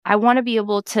I want to be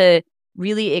able to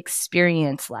really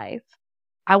experience life.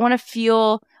 I want to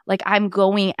feel like I'm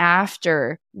going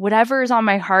after whatever is on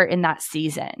my heart in that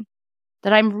season,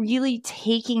 that I'm really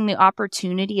taking the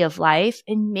opportunity of life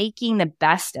and making the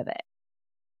best of it.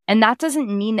 And that doesn't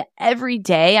mean that every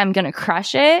day I'm going to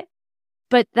crush it,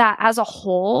 but that as a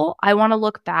whole, I want to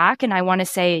look back and I want to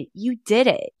say, you did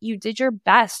it. You did your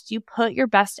best. You put your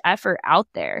best effort out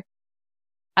there.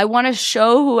 I want to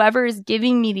show whoever is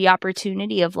giving me the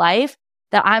opportunity of life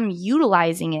that I'm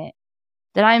utilizing it,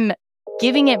 that I'm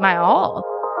giving it my all,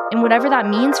 and whatever that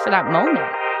means for that moment.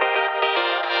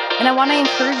 And I want to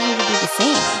encourage you to do the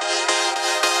same.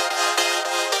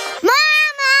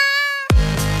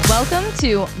 Welcome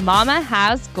to Mama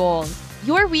Has Goals,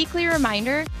 your weekly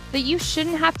reminder that you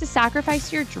shouldn't have to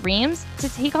sacrifice your dreams to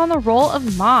take on the role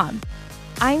of mom.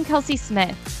 I'm Kelsey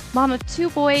Smith, mom of 2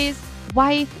 boys,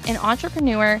 wife, and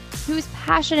entrepreneur who is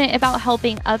passionate about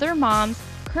helping other moms,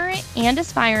 current and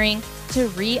aspiring, to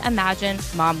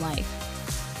reimagine mom life.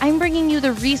 I'm bringing you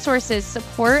the resources,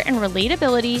 support, and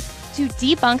relatability to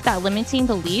debunk that limiting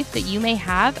belief that you may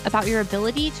have about your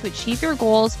ability to achieve your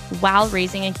goals while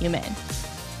raising a human.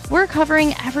 We're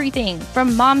covering everything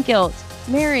from mom guilt,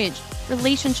 marriage,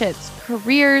 relationships,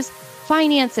 careers,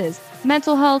 finances,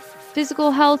 mental health,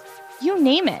 physical health, you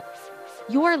name it.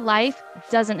 Your life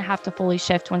doesn't have to fully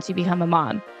shift once you become a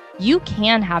mom. You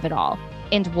can have it all,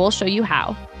 and we'll show you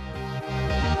how.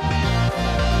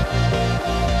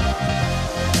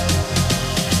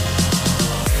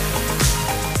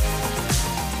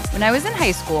 When I was in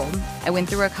high school, I went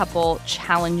through a couple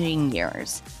challenging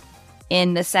years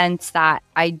in the sense that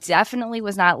I definitely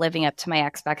was not living up to my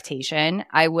expectation.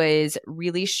 I was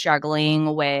really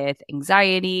struggling with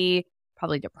anxiety,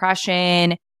 probably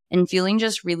depression, and feeling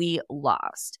just really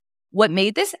lost. What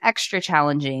made this extra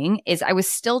challenging is I was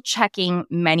still checking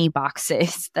many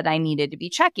boxes that I needed to be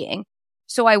checking.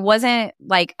 So I wasn't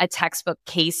like a textbook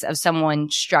case of someone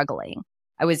struggling.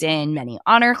 I was in many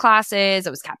honor classes. I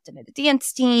was captain of the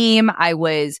dance team. I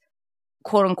was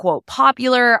quote unquote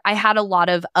popular. I had a lot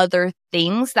of other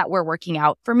things that were working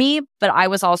out for me, but I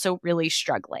was also really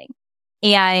struggling.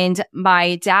 And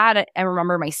my dad, I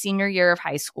remember my senior year of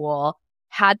high school,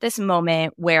 had this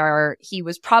moment where he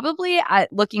was probably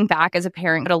looking back as a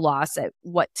parent at a loss at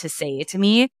what to say to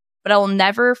me, but I'll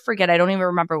never forget. I don't even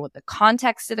remember what the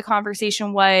context of the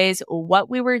conversation was, or what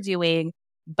we were doing,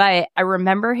 but I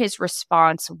remember his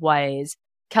response was,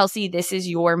 "Kelsey, this is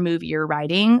your movie you're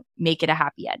writing. Make it a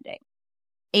happy ending."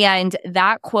 And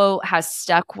that quote has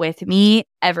stuck with me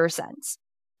ever since.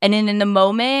 And in the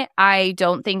moment, I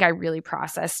don't think I really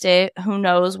processed it. Who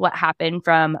knows what happened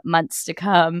from months to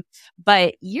come.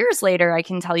 But years later, I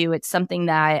can tell you it's something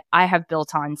that I have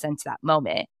built on since that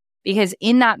moment. Because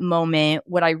in that moment,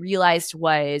 what I realized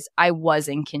was I was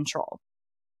in control.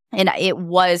 And it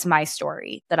was my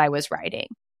story that I was writing.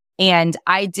 And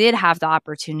I did have the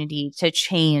opportunity to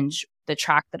change the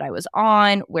track that I was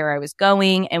on, where I was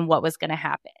going, and what was going to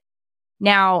happen.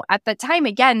 Now, at the time,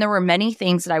 again, there were many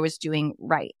things that I was doing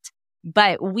right,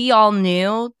 but we all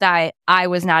knew that I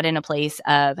was not in a place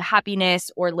of happiness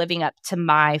or living up to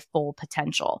my full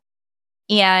potential.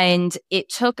 And it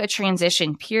took a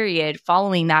transition period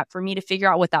following that for me to figure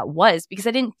out what that was, because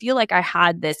I didn't feel like I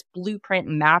had this blueprint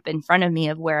map in front of me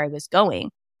of where I was going.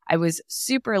 I was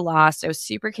super lost. I was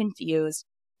super confused.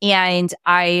 And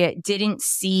I didn't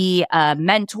see a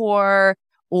mentor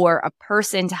or a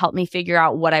person to help me figure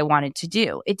out what I wanted to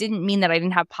do. It didn't mean that I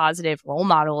didn't have positive role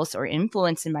models or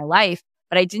influence in my life,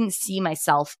 but I didn't see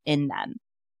myself in them.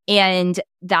 And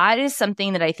that is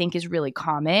something that I think is really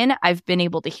common. I've been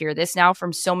able to hear this now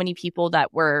from so many people that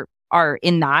are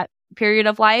in that period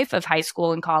of life of high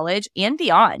school and college and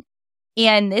beyond.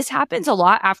 And this happens a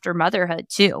lot after motherhood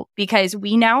too, because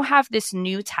we now have this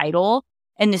new title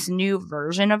and this new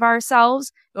version of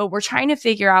ourselves, but we're trying to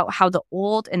figure out how the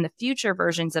old and the future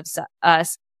versions of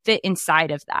us fit inside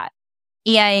of that.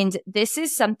 And this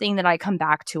is something that I come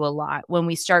back to a lot when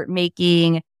we start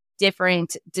making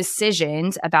different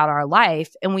decisions about our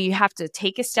life. And we have to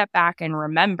take a step back and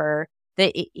remember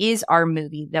that it is our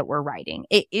movie that we're writing.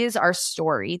 It is our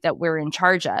story that we're in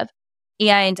charge of.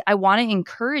 And I want to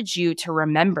encourage you to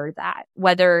remember that,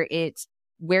 whether it's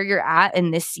where you're at in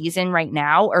this season right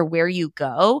now or where you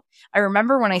go. I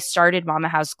remember when I started Mama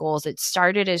Has Goals, it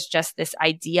started as just this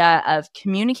idea of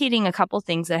communicating a couple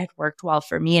things that had worked well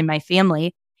for me and my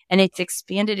family. And it's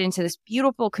expanded into this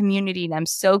beautiful community. And I'm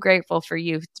so grateful for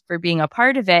you for being a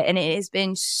part of it. And it has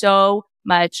been so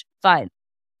much fun.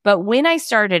 But when I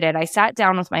started it, I sat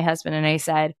down with my husband and I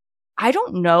said, I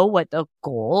don't know what the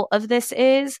goal of this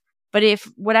is, But if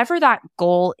whatever that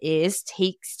goal is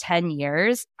takes 10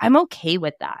 years, I'm okay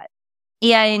with that.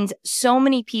 And so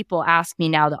many people ask me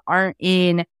now that aren't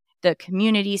in the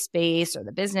community space or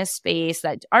the business space,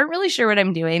 that aren't really sure what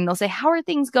I'm doing. They'll say, how are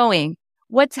things going?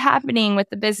 What's happening with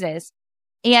the business?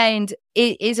 And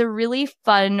it is a really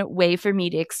fun way for me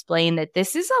to explain that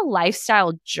this is a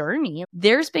lifestyle journey.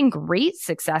 There's been great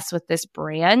success with this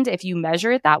brand if you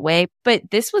measure it that way,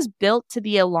 but this was built to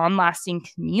be a long-lasting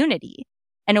community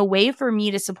and a way for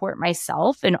me to support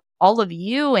myself and all of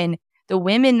you and the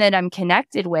women that I'm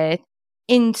connected with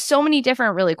in so many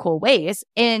different really cool ways.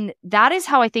 And that is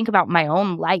how I think about my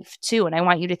own life too. And I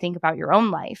want you to think about your own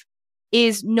life.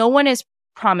 Is no one is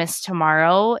promised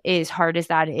tomorrow, as hard as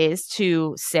that is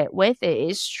to sit with. It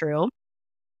is true.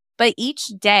 But each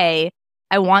day,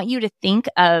 I want you to think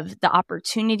of the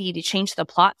opportunity to change the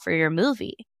plot for your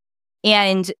movie.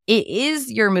 And it is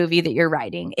your movie that you're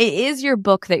writing. It is your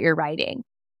book that you're writing.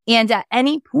 And at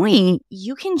any point,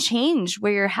 you can change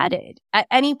where you're headed. At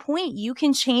any point, you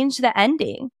can change the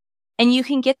ending and you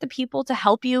can get the people to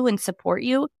help you and support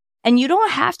you. And you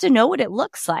don't have to know what it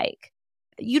looks like.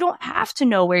 You don't have to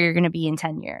know where you're going to be in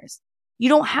 10 years. You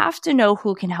don't have to know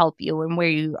who can help you and where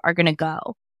you are going to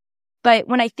go. But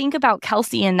when I think about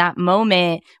Kelsey in that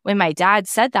moment, when my dad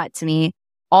said that to me,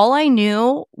 all I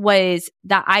knew was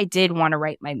that I did want to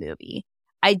write my movie.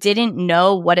 I didn't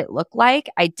know what it looked like.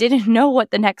 I didn't know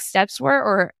what the next steps were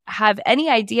or have any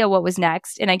idea what was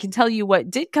next. And I can tell you what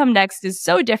did come next is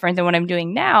so different than what I'm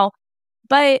doing now.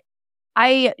 But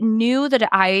I knew that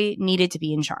I needed to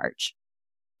be in charge.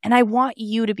 And I want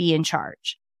you to be in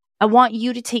charge. I want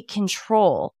you to take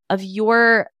control of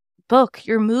your book,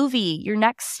 your movie, your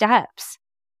next steps.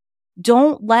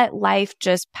 Don't let life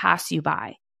just pass you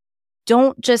by.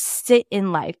 Don't just sit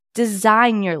in life.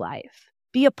 Design your life.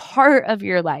 Be a part of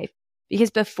your life.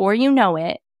 Because before you know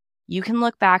it, you can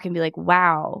look back and be like,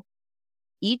 wow,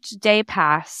 each day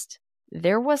passed.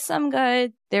 There was some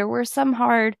good, there were some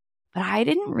hard, but I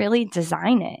didn't really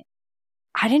design it.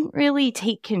 I didn't really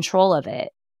take control of it.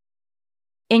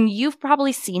 And you've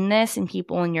probably seen this in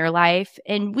people in your life,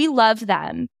 and we love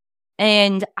them.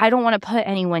 And I don't want to put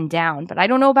anyone down, but I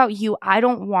don't know about you. I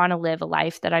don't want to live a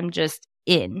life that I'm just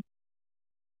in.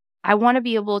 I want to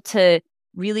be able to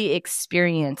really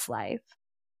experience life.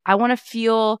 I want to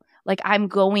feel like I'm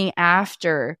going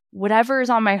after whatever is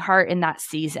on my heart in that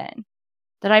season,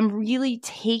 that I'm really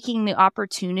taking the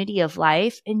opportunity of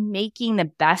life and making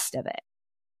the best of it.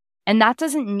 And that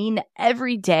doesn't mean that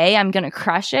every day I'm going to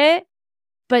crush it,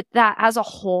 but that as a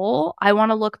whole, I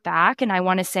want to look back and I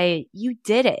want to say, you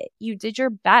did it. You did your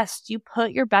best. You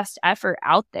put your best effort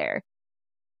out there.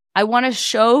 I want to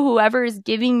show whoever is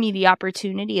giving me the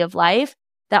opportunity of life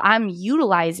that I'm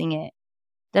utilizing it,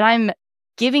 that I'm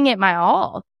giving it my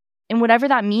all, and whatever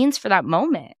that means for that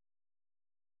moment.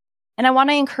 And I want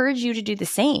to encourage you to do the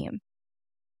same,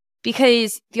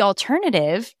 because the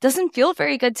alternative doesn't feel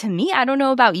very good to me. I don't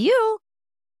know about you.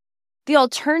 The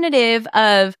alternative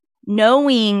of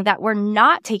knowing that we're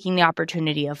not taking the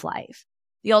opportunity of life,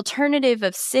 the alternative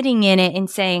of sitting in it and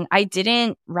saying, I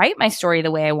didn't write my story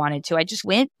the way I wanted to. I just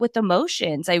went with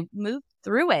emotions. I moved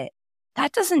through it.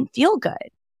 That doesn't feel good.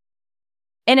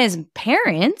 And as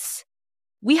parents,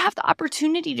 we have the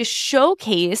opportunity to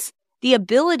showcase the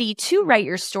ability to write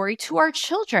your story to our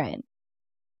children.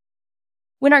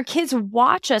 When our kids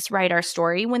watch us write our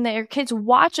story, when their kids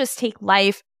watch us take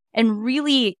life and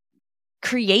really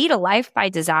create a life by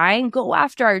design, go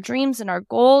after our dreams and our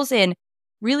goals and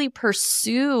really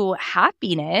pursue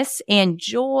happiness and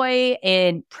joy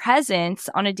and presence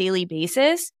on a daily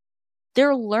basis,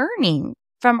 they're learning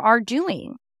from our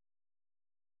doing.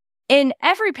 And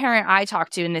every parent I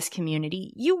talk to in this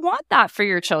community, you want that for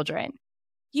your children.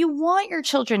 You want your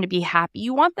children to be happy.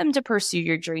 You want them to pursue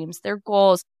your dreams, their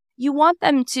goals. You want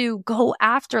them to go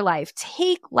after life,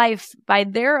 take life by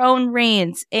their own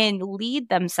reins and lead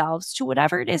themselves to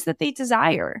whatever it is that they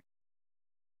desire.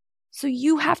 So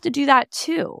you have to do that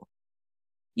too.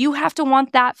 You have to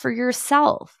want that for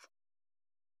yourself.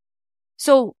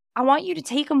 So I want you to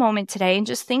take a moment today and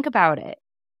just think about it.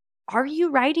 Are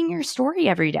you writing your story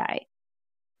every day?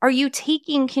 Are you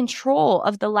taking control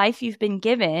of the life you've been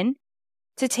given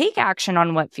to take action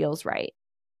on what feels right?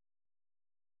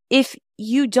 If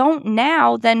you don't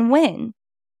now, then when?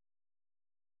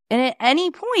 And at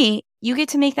any point, you get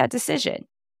to make that decision.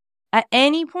 At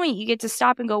any point, you get to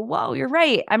stop and go, whoa, you're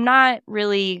right. I'm not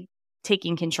really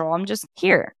taking control. I'm just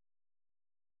here.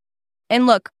 And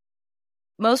look,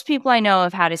 most people I know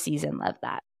have had a season of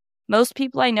that. Most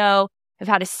people I know have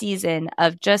had a season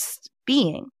of just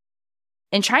being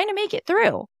and trying to make it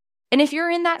through. And if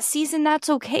you're in that season, that's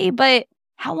okay. But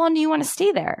how long do you want to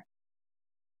stay there?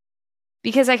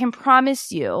 Because I can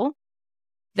promise you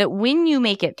that when you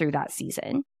make it through that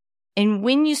season, and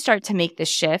when you start to make the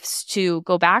shifts to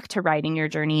go back to writing your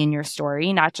journey and your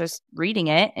story, not just reading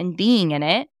it and being in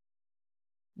it,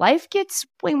 life gets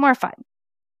way more fun.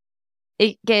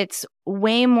 It gets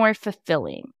way more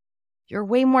fulfilling. You're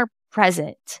way more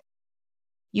present.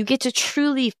 You get to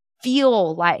truly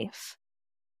feel life.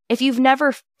 If you've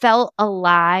never felt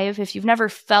alive, if you've never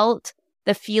felt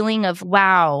the feeling of,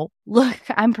 wow, look,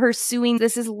 I'm pursuing,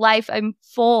 this is life, I'm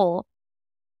full,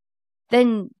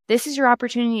 then this is your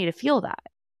opportunity to feel that,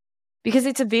 because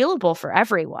it's available for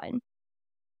everyone.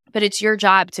 But it's your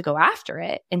job to go after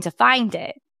it and to find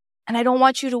it. And I don't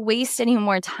want you to waste any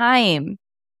more time.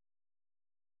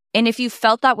 And if you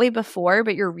felt that way before,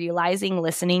 but you're realizing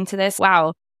listening to this,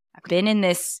 wow, I've been in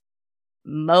this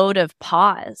mode of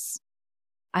pause.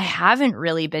 I haven't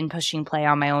really been pushing play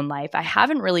on my own life. I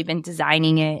haven't really been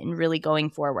designing it and really going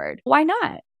forward. Why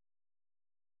not?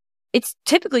 It's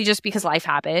typically just because life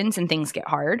happens and things get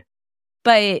hard.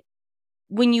 But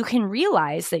when you can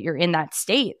realize that you're in that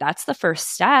state, that's the first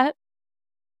step.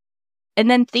 And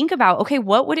then think about, okay,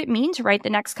 what would it mean to write the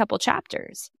next couple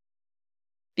chapters?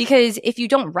 Because if you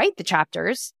don't write the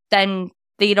chapters, then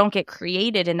they don't get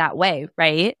created in that way,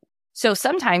 right? So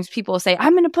sometimes people say,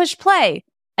 I'm going to push play.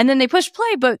 And then they push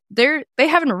play, but they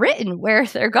haven't written where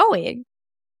they're going.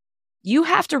 You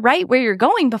have to write where you're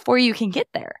going before you can get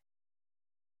there.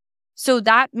 So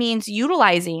that means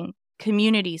utilizing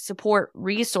community support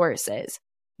resources.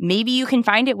 Maybe you can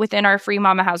find it within our free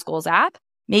Mama Has Goals app.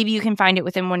 Maybe you can find it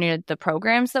within one of the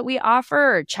programs that we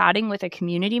offer, or chatting with a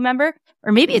community member.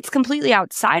 Or maybe it's completely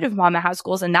outside of Mama Has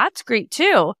Goals, and that's great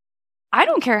too. I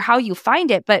don't care how you find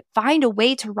it, but find a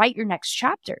way to write your next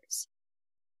chapters.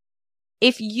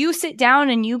 If you sit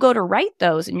down and you go to write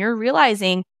those and you're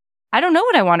realizing, I don't know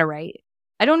what I want to write.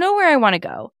 I don't know where I want to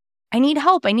go. I need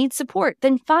help. I need support.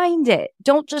 Then find it.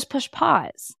 Don't just push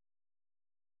pause.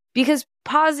 Because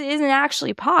pause isn't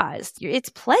actually paused. It's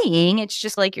playing. It's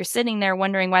just like you're sitting there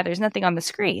wondering why there's nothing on the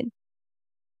screen.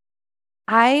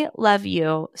 I love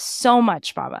you so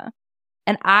much, Mama.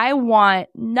 And I want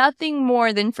nothing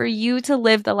more than for you to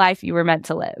live the life you were meant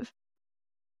to live.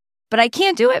 But I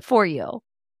can't do it for you.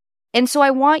 And so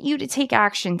I want you to take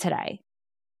action today.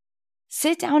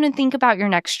 Sit down and think about your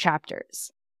next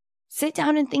chapters. Sit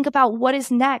down and think about what is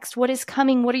next, what is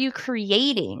coming, what are you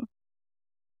creating?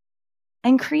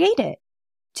 And create it.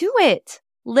 Do it.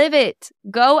 Live it.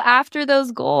 Go after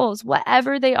those goals,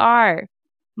 whatever they are.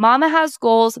 Mama Has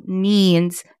Goals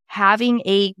means having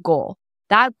a goal.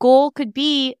 That goal could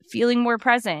be feeling more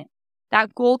present.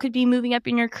 That goal could be moving up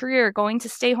in your career, going to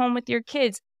stay home with your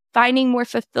kids, finding more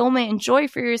fulfillment and joy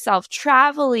for yourself,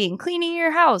 traveling, cleaning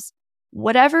your house,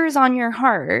 whatever is on your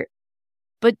heart,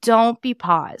 but don't be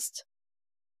paused.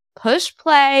 Push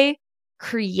play,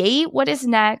 create what is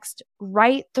next,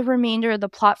 write the remainder of the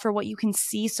plot for what you can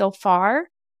see so far.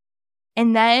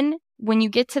 And then when you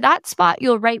get to that spot,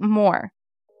 you'll write more.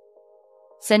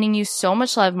 Sending you so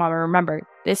much love, Mama. Remember,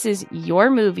 this is your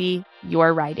movie,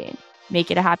 your writing. Make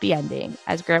it a happy ending,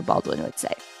 as Grant Baldwin would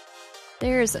say.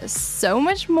 There's so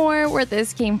much more where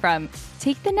this came from.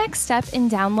 Take the next step and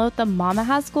download the Mama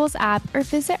Has Goals app or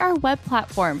visit our web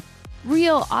platform.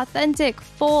 Real, authentic,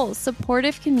 full,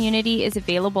 supportive community is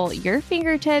available at your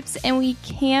fingertips, and we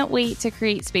can't wait to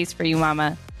create space for you,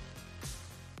 Mama.